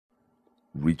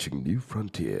Reaching new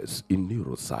frontiers in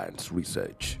neuroscience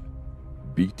research.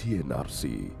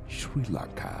 BTNRC, Sri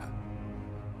Lanka.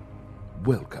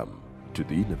 Welcome to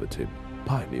the innovative,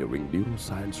 pioneering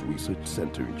Neuroscience Research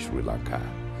Center in Sri Lanka,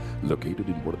 located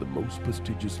in one of the most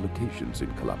prestigious locations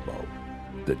in Colombo,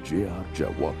 the J.R.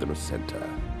 Jayawardena Center.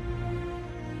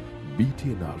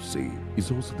 BTNRC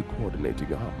is also the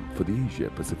coordinating arm for the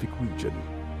Asia-Pacific region.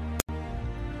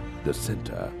 The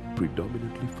center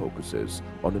predominantly focuses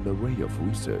on an array of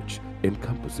research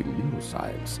encompassing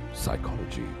neuroscience,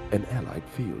 psychology, and allied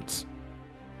fields.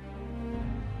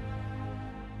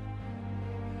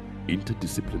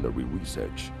 Interdisciplinary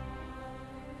research,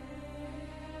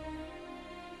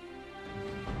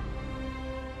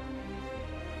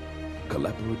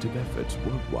 collaborative efforts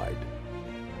worldwide,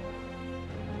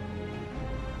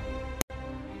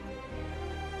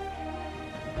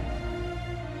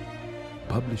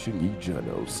 publishing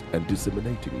e-journals and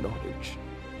disseminating knowledge,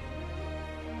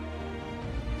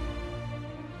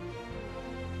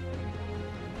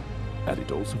 and it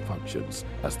also functions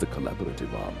as the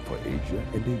collaborative arm for Asia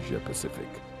and Asia-Pacific.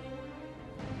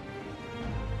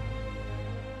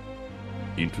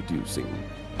 Introducing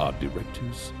our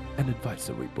Directors and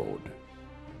Advisory Board.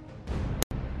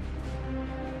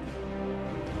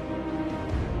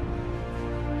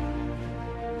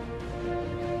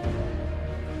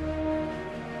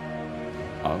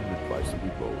 Our advisory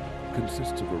board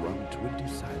consists of around 20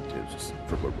 scientists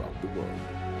from around the world.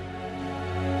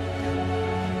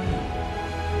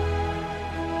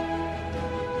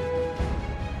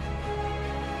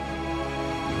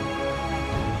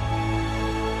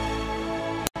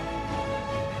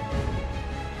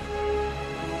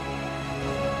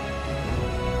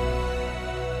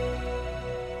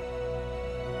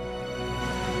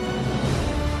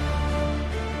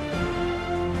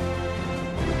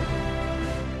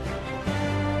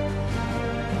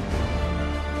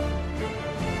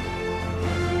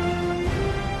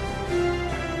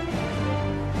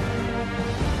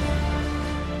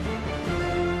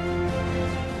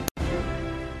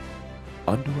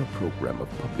 Under a program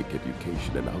of public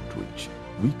education and outreach,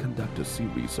 we conduct a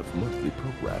series of monthly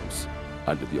programs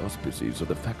under the auspices of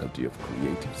the Faculty of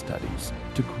Creative Studies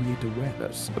to create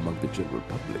awareness among the general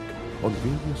public on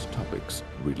various topics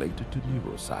related to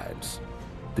neuroscience.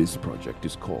 This project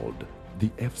is called the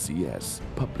FCS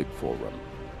Public Forum,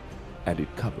 and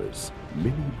it covers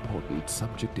many important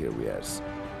subject areas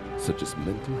such as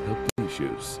mental health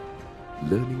issues,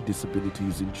 learning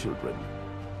disabilities in children,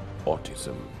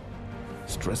 autism,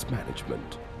 stress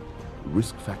management,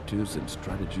 risk factors and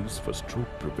strategies for stroke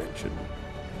prevention,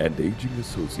 and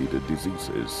aging-associated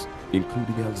diseases,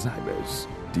 including Alzheimer's,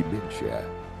 dementia,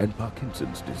 and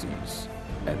Parkinson's disease,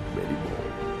 and many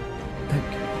more.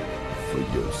 Thank you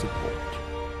for your support.